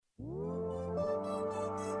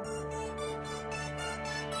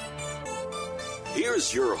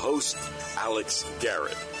Here's your host, Alex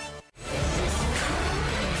Garrett.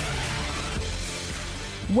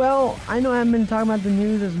 Well, I know I haven't been talking about the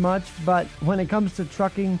news as much, but when it comes to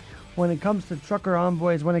trucking, when it comes to trucker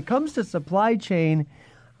envoys, when it comes to supply chain,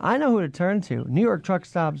 I know who to turn to. New York Truck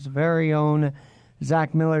Stop's very own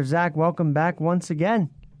Zach Miller. Zach, welcome back once again.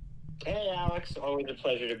 Hey, Alex. Always a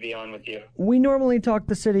pleasure to be on with you. We normally talk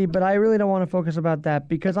the city, but I really don't want to focus about that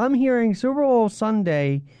because I'm hearing Super Bowl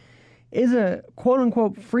Sunday is a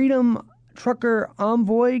quote-unquote Freedom Trucker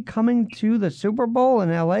Envoy coming to the Super Bowl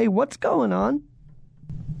in L.A. What's going on?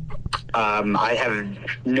 I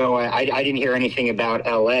didn't hear anything about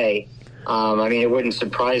L.A. It wouldn't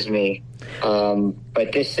surprise me.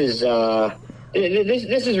 But this is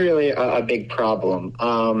really a big problem.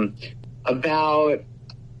 I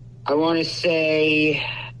want to say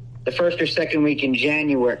the first or second week in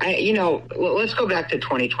January. Let's go back to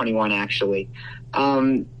 2021, actually.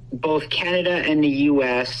 Both Canada and the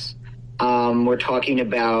U.S. We're talking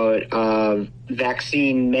about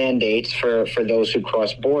vaccine mandates for those who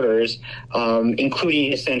cross borders,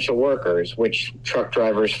 including essential workers, which truck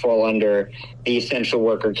drivers fall under the essential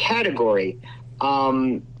worker category.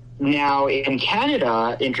 Now, in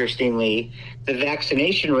Canada, interestingly, the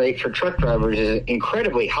vaccination rate for truck drivers is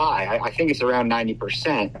incredibly high. I think it's around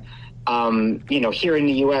 90%. Here in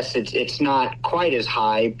the U.S., it's not quite as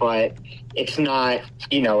high, but it's not,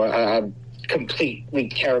 a completely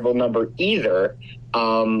terrible number either.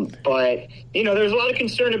 But there's a lot of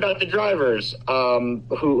concern about the drivers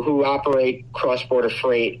who operate cross-border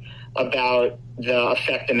freight, about the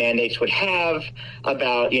effect the mandates would have,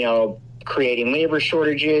 about, creating labor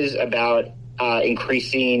shortages, about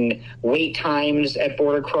increasing wait times at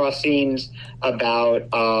border crossings, about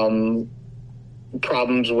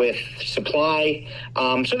problems with supply.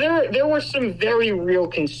 So there were some very real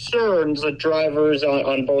concerns that drivers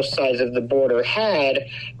on both sides of the border had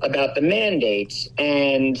about the mandates.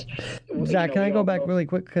 And Zach, can I go back really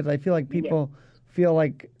quick? Because I feel like people feel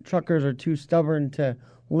like truckers are too stubborn to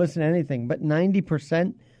listen to anything. But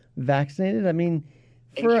 90% vaccinated?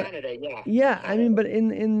 In Canada, yeah. Yeah, but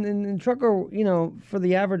in trucker, for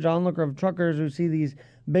the average onlooker of truckers who see these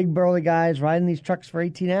big burly guys riding these trucks for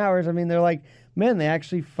 18 hours, they're like, man, they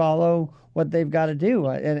actually follow what they've got to do,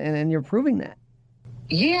 and you're proving that.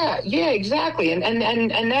 Yeah, exactly, and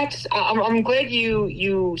that's I'm glad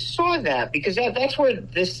you saw that, because that's where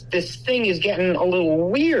this thing is getting a little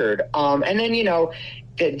weird. And then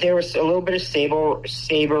there was a little bit of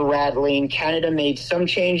saber rattling. Canada made some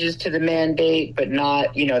changes to the mandate, but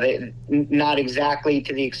not not exactly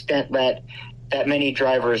to the extent that many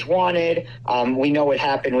drivers wanted. We know what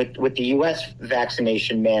happened with the U.S.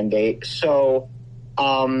 vaccination mandate. So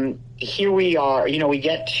here we are, we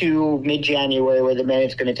get to mid-January where the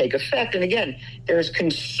mandate's going to take effect. And again, there's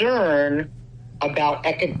concern about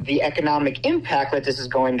the economic impact that this is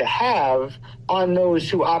going to have on those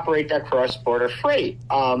who operate that cross-border freight.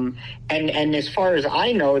 And as far as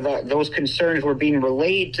I know, those concerns were being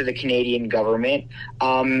relayed to the Canadian government.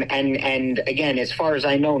 And again, as far as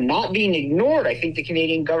I know, not being ignored. I think the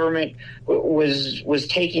Canadian government was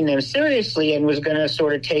taking them seriously and was going to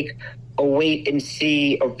sort of take a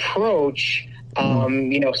wait-and-see approach,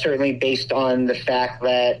 certainly based on the fact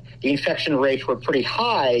that the infection rates were pretty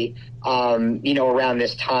high, around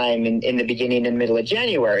this time in the beginning and middle of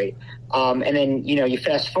January. And then, you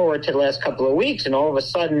fast forward to the last couple of weeks, and all of a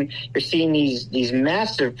sudden you're seeing these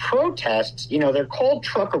massive protests. They're called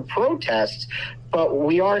trucker protests, but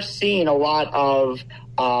we are seeing a lot of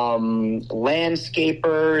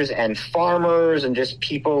landscapers and farmers and just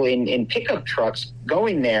people in pickup trucks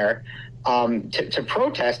going there to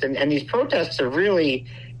protest. And these protests have really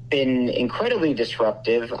been incredibly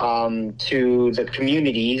disruptive to the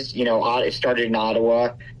communities. It started in Ottawa,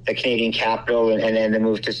 the Canadian capital, and then they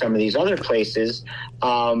moved to some of these other places.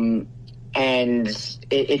 And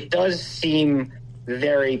it does seem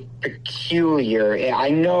very peculiar. I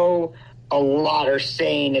know a lot are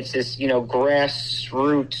saying it's this,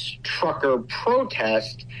 grassroots trucker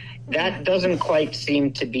protest. That doesn't quite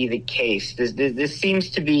seem to be the case. This seems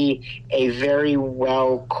to be a very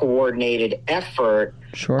well-coordinated effort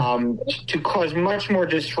to cause much more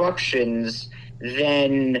disruptions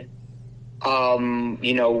than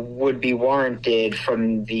would be warranted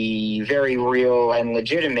from the very real and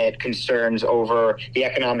legitimate concerns over the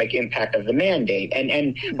economic impact of the mandate.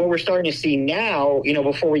 And what we're starting to see now,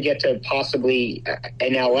 before we get to possibly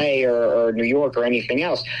in LA or New York or anything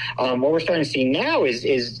else, what we're starting to see now is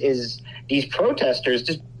these protesters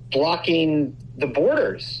just blocking the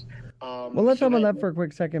borders. Well, let's talk about that for a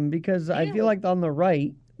quick second, because I feel like on the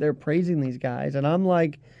right, they're praising these guys. And I'm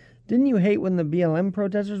like, Didn't you hate when the BLM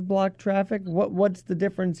protesters blocked traffic? What's the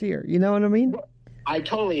difference here? You know what I mean? I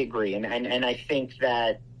totally agree, and I think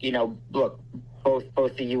that, look,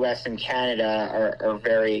 both the U.S. and Canada are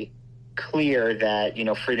very clear that,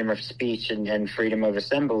 freedom of speech and freedom of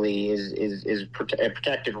assembly is a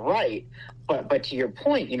protected right. But to your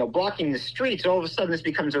point, blocking the streets, all of a sudden this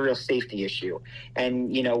becomes a real safety issue. And,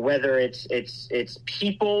 whether it's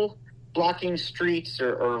people blocking streets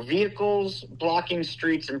or vehicles blocking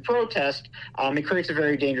streets in protest, it creates a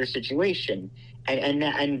very dangerous situation.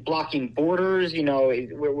 And blocking borders,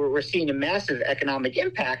 we're seeing a massive economic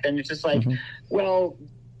impact. And it's just like, well,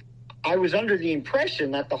 I was under the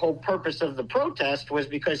impression that the whole purpose of the protest was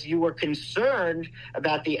because you were concerned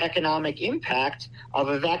about the economic impact of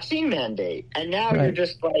a vaccine mandate. And now You're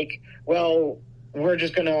just like, well, we're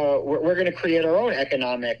gonna create our own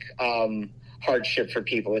economic hardship for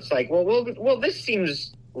people. It's like, well, this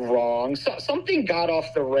seems wrong. So, something got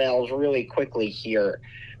off the rails really quickly here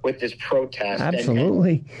with this protest.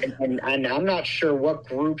 Absolutely. And I'm not sure what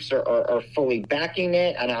groups are fully backing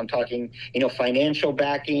it. And I'm talking, financial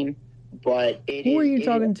backing. But who are you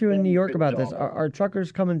talking to in New York about this? Are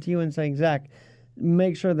truckers coming to you and saying, Zach,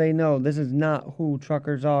 make sure they know this is not who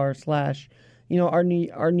truckers are, are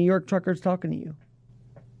New York truckers talking to you?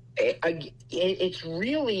 It's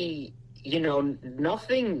really,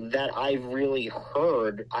 nothing that I've really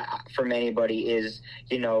heard from anybody is,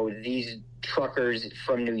 these truckers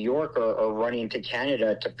from New York are running to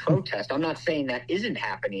Canada to protest. I'm not saying that isn't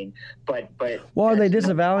happening, but well, are they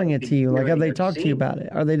disavowing it to you? Like, have they talked to you about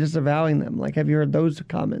it? Are they disavowing them? Like, have you heard those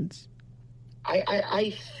comments?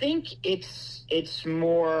 I think it's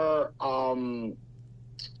more. I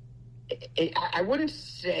wouldn't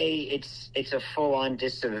say it's a full on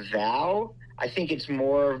disavow. I think it's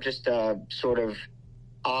more of just a sort of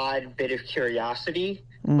odd bit of curiosity.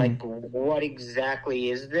 Like, what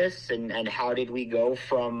exactly is this, and how did we go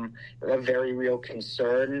from a very real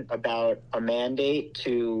concern about a mandate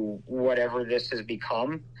to whatever this has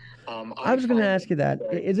become? I was going to ask you that.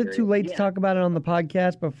 Is it too late to talk about it on the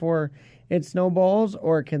podcast before it snowballs,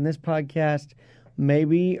 or can this podcast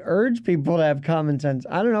maybe urge people to have common sense?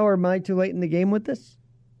 I don't know. Or am I too late in the game with this?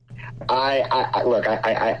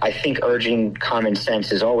 I think urging common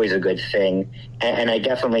sense is always a good thing, and I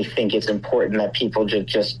definitely think it's important that people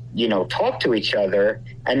just talk to each other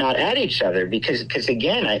and not at each other, because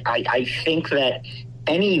again, I think that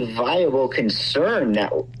any viable concern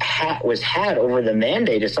that was had over the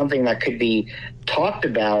mandate is something that could be talked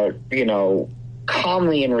about,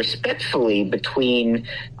 calmly and respectfully between,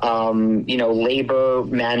 labor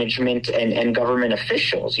management and government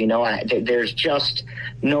officials. There's just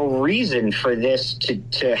no reason for this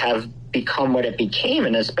to have become what it became.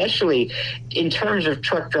 And especially in terms of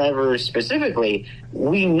truck drivers specifically,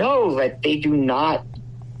 we know that they do not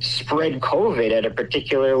spread COVID at a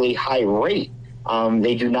particularly high rate.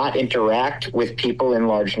 They do not interact with people in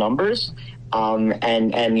large numbers. And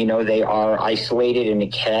they are isolated in a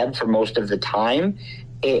cab for most of the time.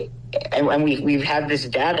 And we've had this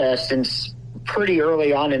data since pretty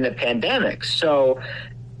early on in the pandemic. So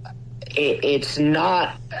it's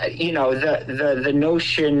not, the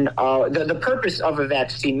notion, the purpose of a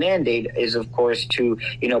vaccine mandate is, of course, to,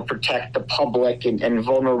 protect the public and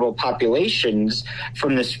vulnerable populations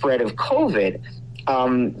from the spread of COVID.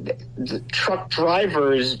 The truck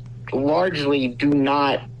drivers largely do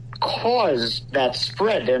not cause that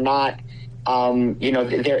spread. They're not,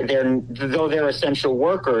 though they're essential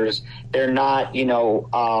workers, they're not,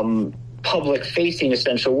 public-facing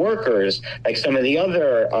essential workers like some of the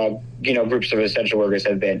other, groups of essential workers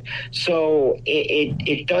have been. So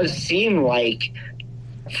it does seem like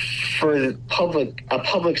for a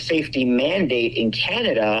public safety mandate in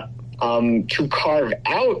Canada, to carve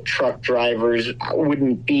out truck drivers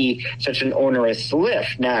wouldn't be such an onerous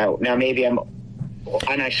lift. Now maybe I'm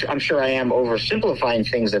sure I am oversimplifying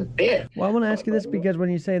things a bit. Well, I want to ask you this because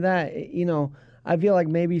when you say that, I feel like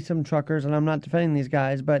maybe some truckers, and I'm not defending these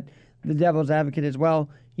guys, but the devil's advocate as well,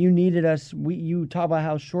 you needed us. You talk about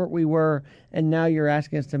how short we were, and now you're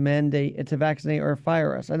asking us to vaccinate or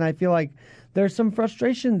fire us. And I feel like there's some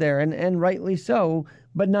frustration there, and rightly so,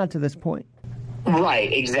 but not to this point.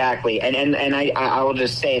 Right, exactly. And I will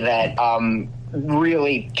just say that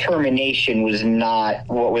really termination was not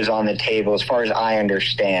what was on the table as far as I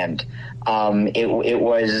understand. It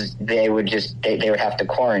was they would have to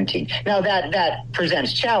quarantine. Now that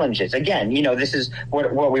presents challenges. Again, this is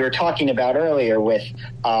what we were talking about earlier with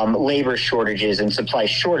labor shortages and supply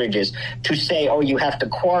shortages. To say, oh, you have to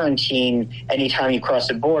quarantine anytime you cross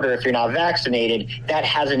the border if you're not vaccinated, that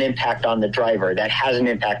has an impact on the driver. That has an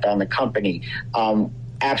impact on the company.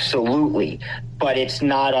 Absolutely. But it's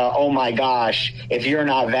not oh my gosh, if you're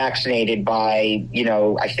not vaccinated by,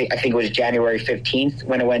 I think it was January 15th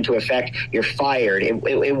when it went into effect, you're fired.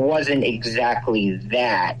 It wasn't exactly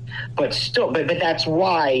that. But still, but that's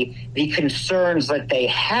why the concerns that they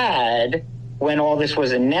had when all this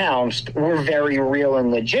was announced were very real and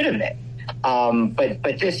legitimate.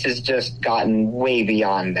 But this has just gotten way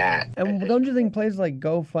beyond that. And don't you think places like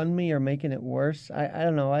GoFundMe are making it worse? I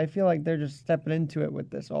don't know. I feel like they're just stepping into it with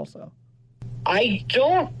this also. I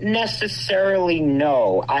don't necessarily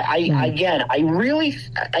know.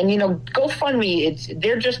 GoFundMe,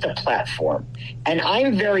 they're just a platform. And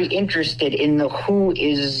I'm very interested in who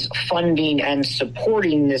is funding and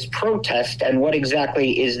supporting this protest and what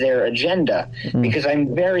exactly is their agenda. Because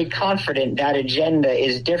I'm very confident that agenda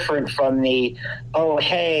is different from this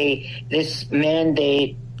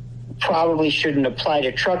mandate probably shouldn't apply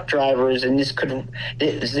to truck drivers, and this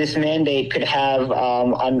mandate could have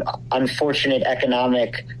unfortunate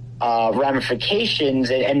economic ramifications,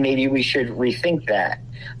 and maybe we should rethink that.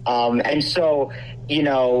 And so,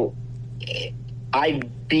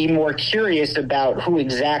 I'd be more curious about who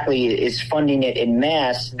exactly is funding it en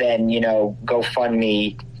masse than,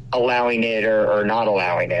 GoFundMe allowing it or not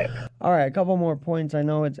allowing it. All right, a couple more points. I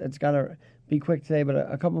know it's got to be quick today, but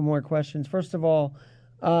a couple more questions. First of all,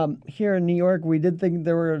 here in New York, we did think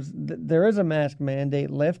there is a mask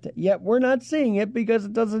mandate lift, yet we're not seeing it because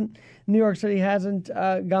New York City hasn't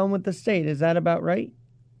gone with the state. Is that about right?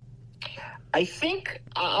 I think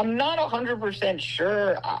I'm not 100%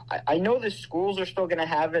 sure. I know the schools are still going to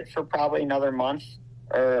have it for probably another month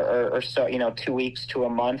or so, 2 weeks to a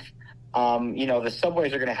month. The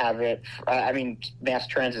subways are going to have it. Mass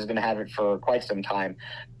transit is going to have it for quite some time.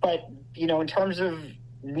 But, in terms of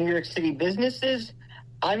New York City businesses,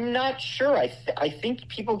 I'm not sure. I think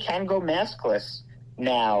people can go maskless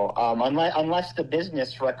now, unless the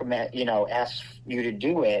business asks you to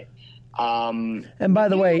do it. And by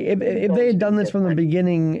the way, if they had done this from the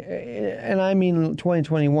beginning, and I mean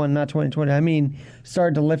 2021, not 2020, I mean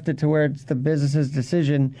started to lift it to where it's the business's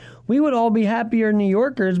decision, we would all be happier New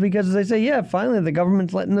Yorkers because they say, yeah, finally the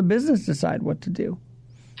government's letting the business decide what to do.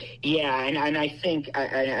 Yeah, and I think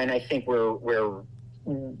we're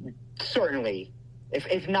certainly,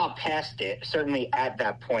 if not past it, certainly at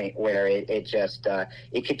that point where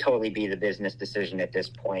it could totally be the business decision at this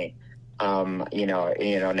point. Now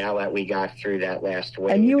that we got through that last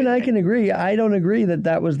wave. And you and I can agree. I don't agree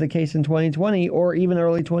that was the case in 2020 or even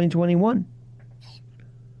early 2021.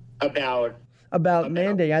 About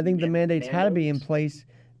mandate. I think the mandates had to be in place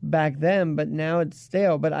back then, but now it's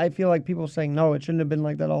stale. But I feel like people saying, no, it shouldn't have been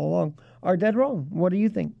like that all along, are dead wrong. What do you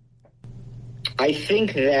think? I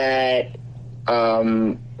think that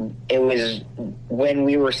it was when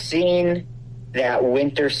we were seeing that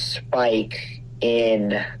winter spike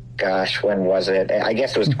in, gosh, when was it? I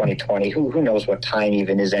guess it was 2020. Who knows what time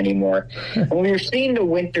even is anymore. When we were seeing the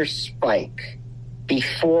winter spike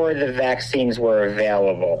before the vaccines were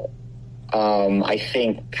available, I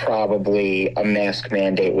think probably a mask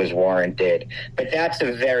mandate was warranted. But that's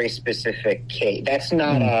a very specific case. That's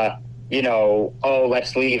not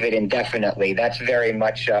let's leave it indefinitely. That's very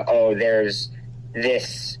much, there's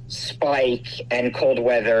this spike and cold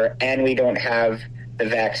weather and we don't have the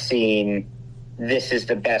vaccine. This is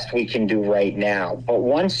the best we can do right now. But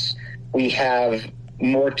once we have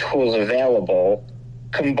more tools available,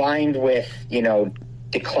 combined with,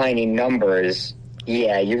 declining numbers,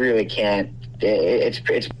 you really can't.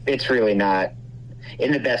 It's really not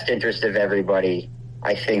in the best interest of everybody,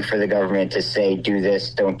 I think, for the government to say, do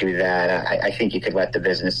this, don't do that. I think you could let the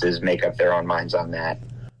businesses make up their own minds on that.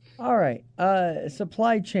 All right.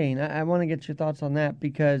 Supply chain. I want to get your thoughts on that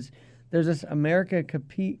because there's this America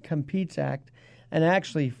Competes Act, and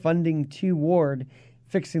actually funding toward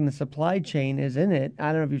fixing the supply chain is in it.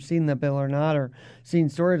 I don't know if you've seen the bill or not or seen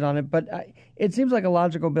stories on it, but it seems like a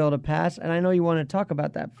logical bill to pass, and I know you want to talk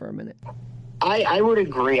about that for a minute. I would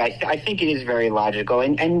agree. I think it is very logical,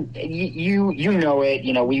 and you know it.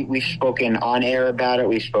 We've spoken on air about it.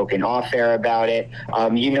 We've spoken off air about it.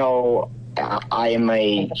 I am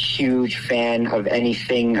a huge fan of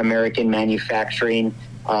anything American manufacturing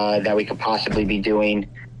that we could possibly be doing.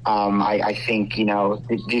 I think,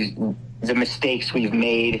 the mistakes we've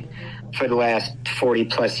made for the last 40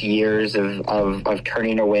 plus years of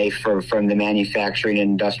turning away from the manufacturing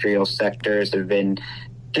and industrial sectors have been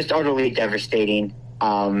just utterly devastating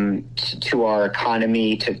to our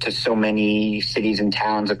economy, to so many cities and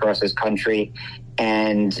towns across this country.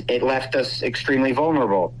 And it left us extremely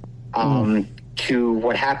vulnerable to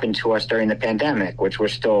what happened to us during the pandemic, which we're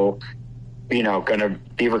still, going to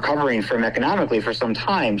be recovering from economically for some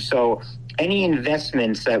time. So any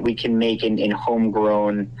investments that we can make in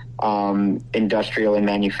homegrown industrial and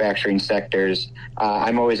manufacturing sectors,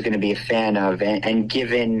 I'm always going to be a fan of. And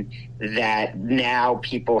given that now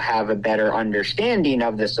people have a better understanding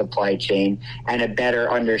of the supply chain and a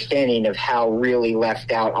better understanding of how really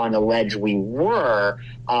left out on the ledge we were,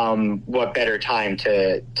 what better time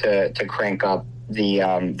to crank up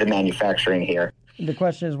the manufacturing here? The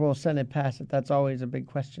question is, will Senate pass it? That's always a big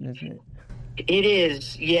question, isn't it? It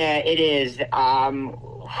is. Yeah, it is.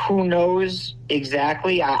 Who knows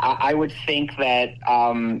exactly? I would think that,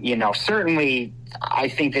 certainly I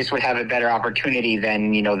think this would have a better opportunity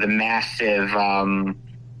than, the massive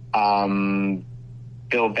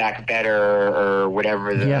Build Back Better or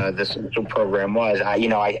whatever the social program was.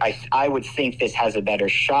 I would think this has a better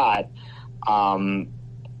shot. And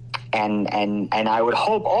I would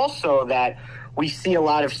hope also that we see a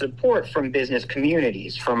lot of support from business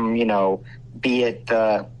communities, from, be it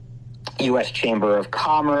the U.S. Chamber of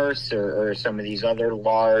Commerce or some of these other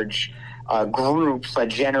large groups that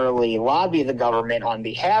generally lobby the government on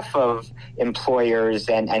behalf of employers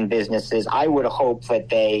and businesses. I would hope that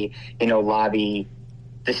they, lobby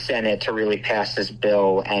the Senate to really pass this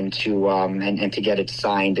bill and to get it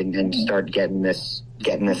signed and start getting this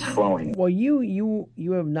flowing. Well, you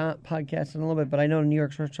have not podcasted in a little bit, but I know New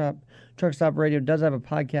York Truck Stop Radio does have a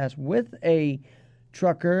podcast with a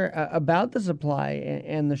trucker about the supply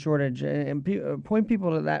and the shortage, and point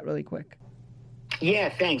people to that really quick. Yeah,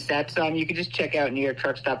 thanks. That's you can just check out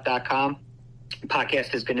NewYorkTruckStop.com.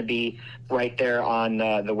 Podcast is going to be right there on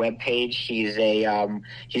the webpage.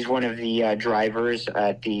 He's one of the drivers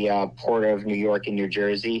at the Port of New York and New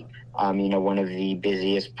Jersey. One of the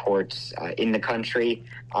busiest ports in the country,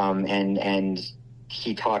 and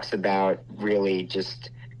he talks about really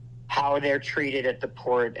just how they're treated at the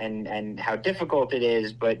port and how difficult it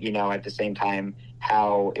is, but, at the same time,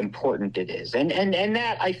 how important it is. And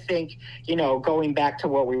that, I think, going back to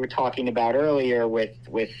what we were talking about earlier with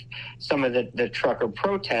some of the trucker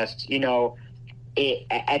protests,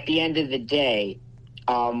 at the end of the day,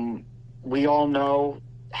 we all know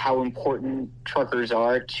how important truckers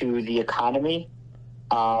are to the economy.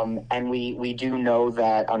 And we do know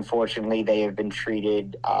that, unfortunately, they have been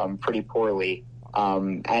treated pretty poorly.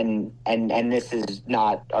 And this is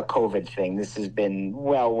not a COVID thing. This has been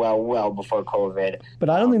well before COVID. But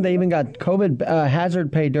I don't think they even got COVID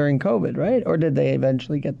hazard pay during COVID, right? Or did they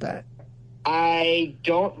eventually get that? I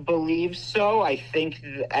don't believe so. I think,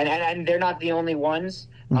 and they're not the only ones.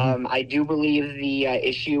 Mm-hmm. I do believe the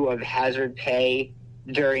issue of hazard pay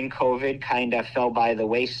during COVID kind of fell by the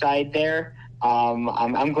wayside there.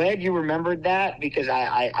 I'm glad you remembered that, because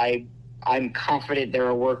I'm confident there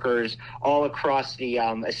are workers all across the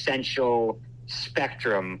essential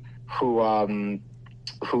spectrum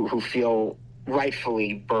who feel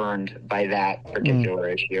rightfully burned by that particular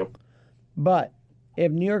issue. But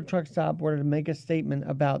if New York Truck Stop were to make a statement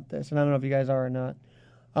about this, and I don't know if you guys are or not,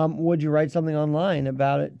 would you write something online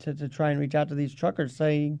about it to try and reach out to these truckers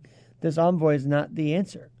saying this envoy is not the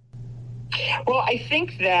answer? Well, I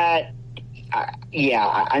think that,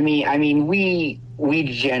 we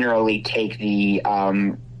generally take the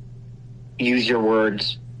use your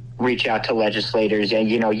words, reach out to legislators, and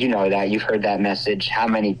you know that you've heard that message how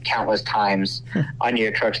many countless times on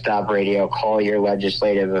your Truck Stop Radio. Call your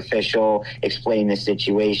legislative official, explain the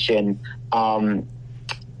situation.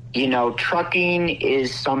 Trucking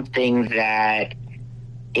is something that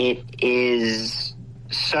it is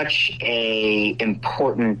such a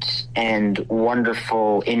important and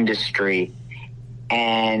wonderful industry,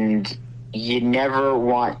 and you never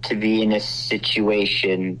want to be in a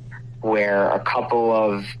situation where a couple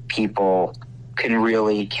of people can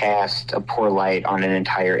really cast a poor light on an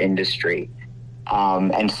entire industry.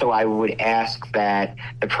 And so I would ask that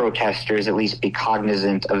the protesters at least be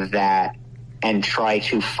cognizant of that and try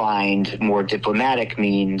to find more diplomatic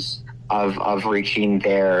means of reaching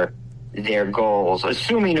their goals,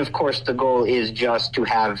 assuming, of course, the goal is just to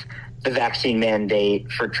have the vaccine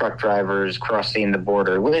mandate for truck drivers crossing the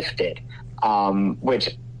border lifted,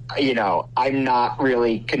 which, I'm not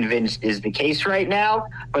really convinced is the case right now,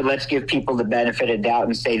 but let's give people the benefit of doubt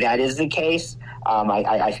and say that is the case.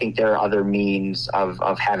 I think there are other means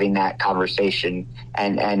of having that conversation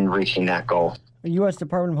and reaching that goal. The U.S.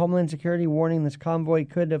 Department of Homeland Security warning this convoy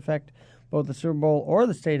could affect both the Super Bowl or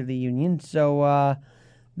the State of the Union, so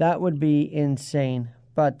that would be insane.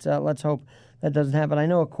 But let's hope that doesn't happen. I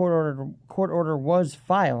know a court order was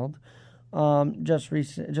filed just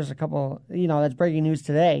a couple. That's breaking news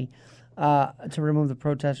today to remove the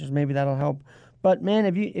protesters. Maybe that'll help. But man,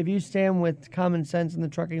 if you stand with common sense in the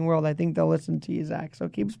trucking world, I think they'll listen to you, Zach. So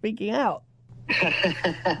keep speaking out.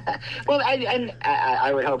 Well,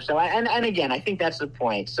 I would hope so. And again, I think that's the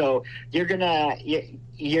point. So you're going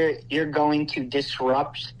to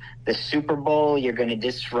disrupt the Super Bowl. You're going to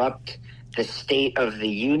disrupt the State of the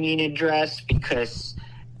Union address because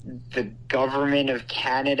the government of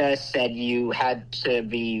Canada said you had to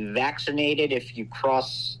be vaccinated if you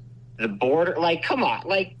cross the border. Come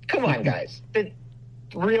on, guys.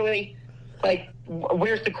 Really?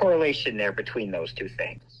 Where's the correlation there between those two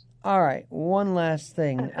things? All right, one last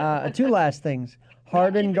thing. Two last things.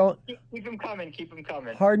 Harden go. Keep them coming.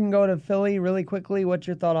 Harden go to Philly really quickly. What's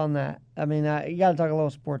your thought on that? I mean, you got to talk a little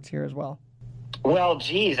sports here as well. Well,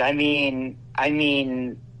 geez, I mean,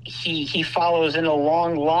 he follows in a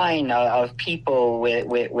long line of people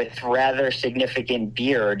with rather significant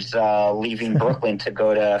beards leaving Brooklyn to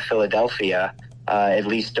go to Philadelphia, at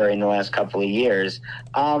least during the last couple of years.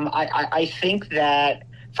 I think that,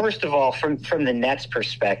 first of all, from the Nets'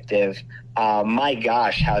 perspective, my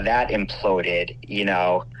gosh, how that imploded!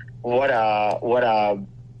 What a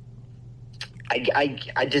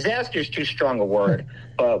disaster is too strong a word,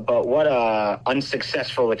 but what a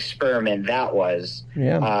unsuccessful experiment that was.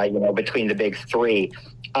 Yeah. Between the big three.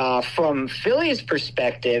 From Philly's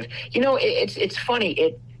perspective, it's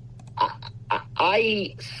funny.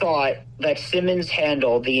 I thought that Simmons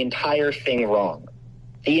handled the entire thing wrong,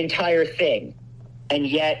 and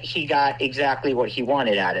yet he got exactly what he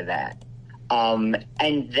wanted out of that. And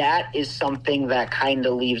that is something that kind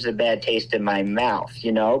of leaves a bad taste in my mouth,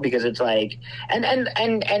 because it's like, and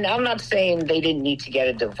I'm not saying they didn't need to get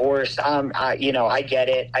a divorce. I get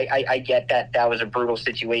it. I get that was a brutal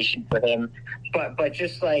situation for him, but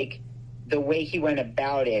just like the way he went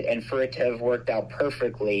about it and for it to have worked out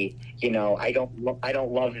perfectly, I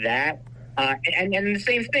don't love that. And the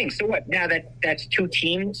same thing. So what, now that's two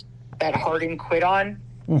teams that Harden quit on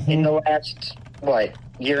in the last,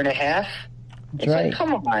 year and a half? It's right. Like,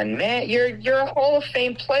 come on, man! You're a Hall of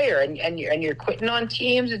Fame player, and you're quitting on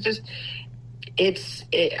teams. I'm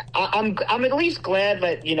at least glad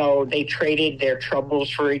that they traded their troubles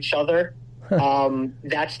for each other.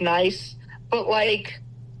 That's nice, but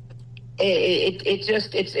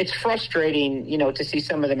it's frustrating, to see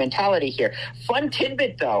some of the mentality here. Fun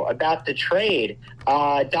tidbit though about the trade: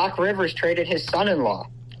 Doc Rivers traded his son-in-law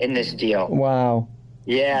in this deal. Wow.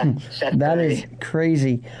 Yeah, that is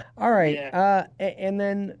crazy. All right, yeah. And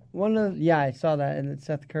then I saw that, and it's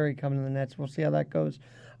Seth Curry coming to the Nets. We'll see how that goes.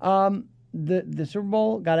 The Super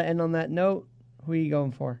Bowl, got to end on that note. Who are you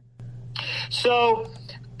going for? So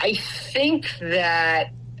I think that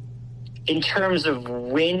in terms of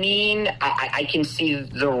winning, I can see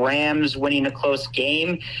the Rams winning a close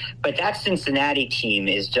game, but that Cincinnati team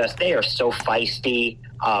they are so feisty.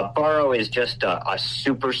 Burrow is just a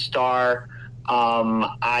superstar. And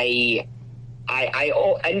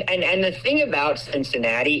the thing about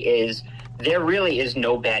Cincinnati is there really is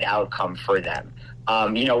no bad outcome for them.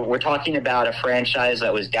 We're talking about a franchise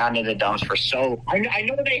that was down in the dumps for so. I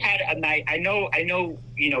know they had a night. I know.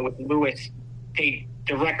 With Lewis, the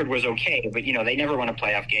record was okay, but they never won a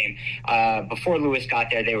playoff game. Before Lewis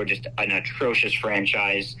got there, they were just an atrocious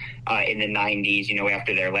franchise in the '90s.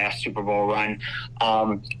 After their last Super Bowl run.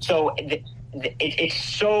 So it's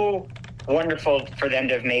so wonderful for them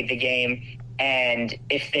to have made the game. And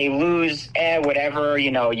if they lose, whatever,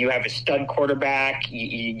 you have a stud quarterback,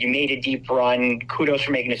 you made a deep run, kudos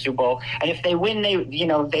for making a Super Bowl. And if they win,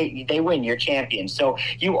 they win, you're champions. So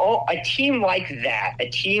a team like that, a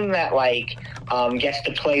team that gets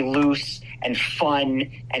to play loose and fun,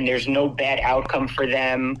 and there's no bad outcome for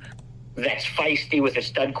them, that's feisty with a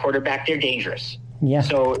stud quarterback, they're dangerous. Yeah.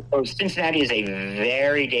 So Cincinnati is a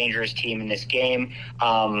very dangerous team in this game.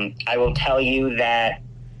 I will tell you that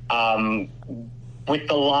with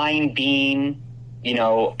the line being,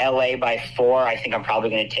 LA by 4, I think I'm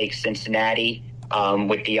probably going to take Cincinnati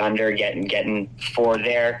with the under, getting 4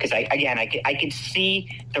 there. Because I could see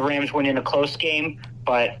the Rams winning a close game,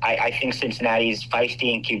 but I think Cincinnati's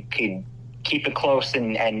feisty and could keep it close.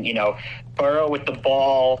 And Burrow with the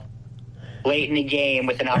ball late in the game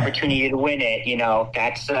with an opportunity to win it,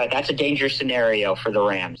 that's a dangerous scenario for the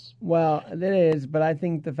Rams. Well, it is, but I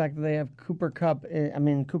think the fact that they have Cooper Kupp,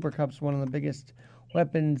 Cooper Kupp's one of the biggest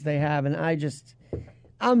weapons they have, and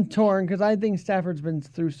I'm torn because I think Stafford's been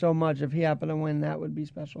through so much. If he happened to win, that would be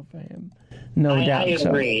special for him. No doubt.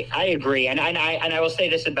 I agree. And I will say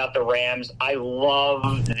this about the Rams. I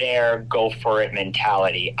love their go-for-it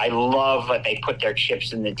mentality. I love that they put their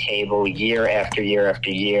chips in the table year after year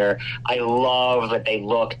after year. I love that they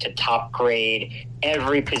look to top grade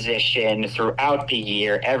every position throughout the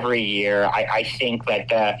year, every year. I think that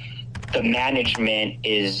the management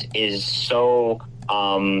is so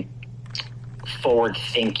forward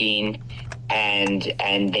thinking, and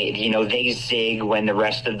they zig when the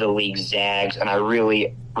rest of the league zags, and I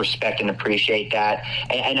really respect and appreciate that.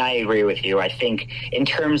 And I agree with you. I think in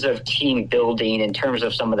terms of team building, in terms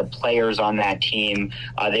of some of the players on that team,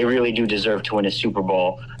 they really do deserve to win a Super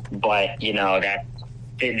Bowl. But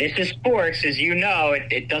this is sports, as you know.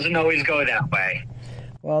 It doesn't always go that way.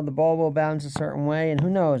 Well, the ball will bounce a certain way, and who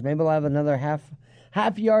knows? Maybe they'll have another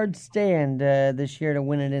half-yard stand this year to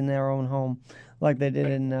win it in their own home, like they did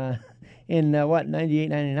in 98,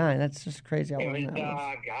 99. That's just crazy. The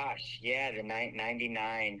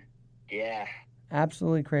 99. Yeah.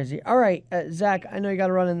 Absolutely crazy. All right, Zach, I know you got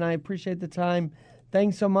to run, and I appreciate the time.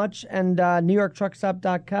 Thanks so much. And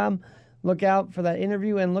NewYorkTruckStop.com. Look out for that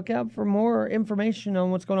interview, and look out for more information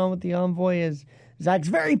on what's going on with the Envoy, as Zach's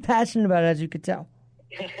very passionate about it, as you could tell.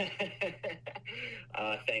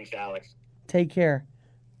 Thanks, Alex. Take care.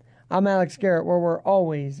 I'm Alex Garrett, where we're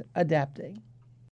always adapting.